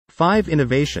5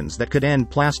 innovations that could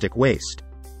end plastic waste.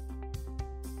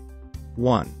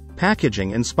 1.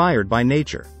 Packaging inspired by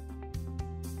nature.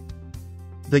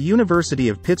 The University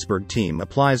of Pittsburgh team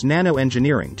applies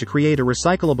nano-engineering to create a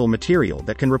recyclable material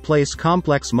that can replace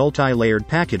complex multi-layered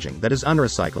packaging that is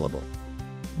unrecyclable.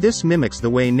 This mimics the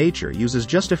way nature uses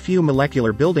just a few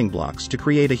molecular building blocks to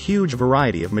create a huge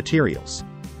variety of materials.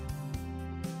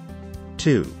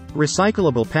 2.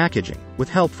 Recyclable packaging, with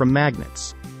help from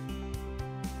magnets.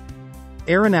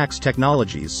 Aronax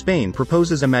Technologies Spain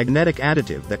proposes a magnetic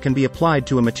additive that can be applied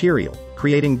to a material,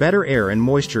 creating better air and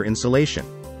moisture insulation,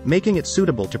 making it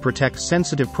suitable to protect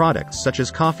sensitive products such as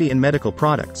coffee and medical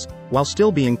products, while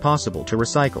still being possible to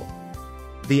recycle.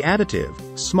 The additive,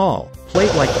 small,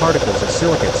 plate-like particles of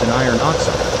silicates and iron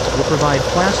oxide, will provide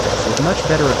plastics with much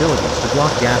better abilities to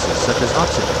block gases such as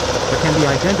oxygen, that can be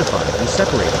identified and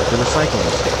separated at the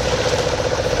recycling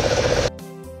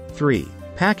stage. 3.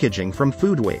 Packaging from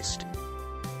food waste.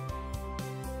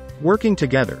 Working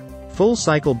together,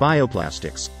 full-cycle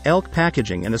bioplastics, ELK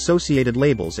packaging and associated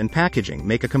labels and packaging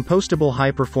make a compostable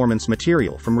high-performance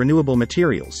material from renewable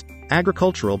materials,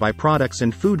 agricultural byproducts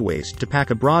and food waste to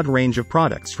pack a broad range of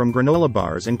products from granola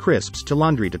bars and crisps to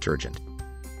laundry detergent.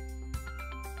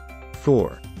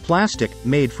 4. Plastic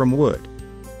made from wood.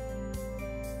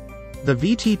 The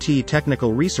VTT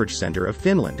Technical Research Center of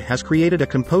Finland has created a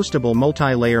compostable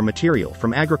multi-layer material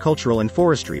from agricultural and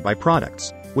forestry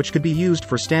byproducts, which could be used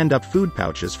for stand-up food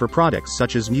pouches for products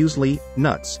such as muesli,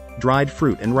 nuts, dried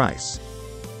fruit and rice.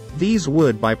 These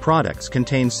wood byproducts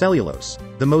contain cellulose,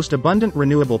 the most abundant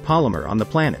renewable polymer on the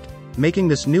planet, making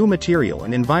this new material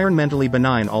an environmentally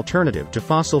benign alternative to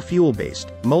fossil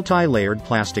fuel-based, multi-layered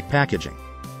plastic packaging.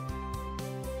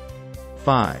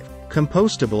 5.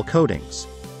 Compostable coatings.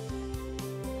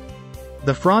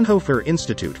 The Fraunhofer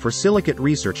Institute for Silicate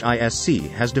Research ISC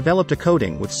has developed a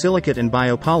coating with silicate and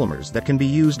biopolymers that can be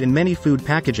used in many food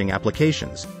packaging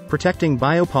applications, protecting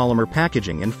biopolymer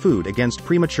packaging and food against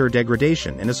premature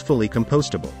degradation and is fully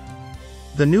compostable.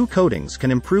 The new coatings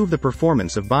can improve the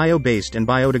performance of bio-based and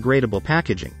biodegradable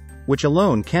packaging, which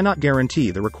alone cannot guarantee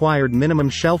the required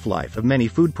minimum shelf life of many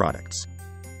food products.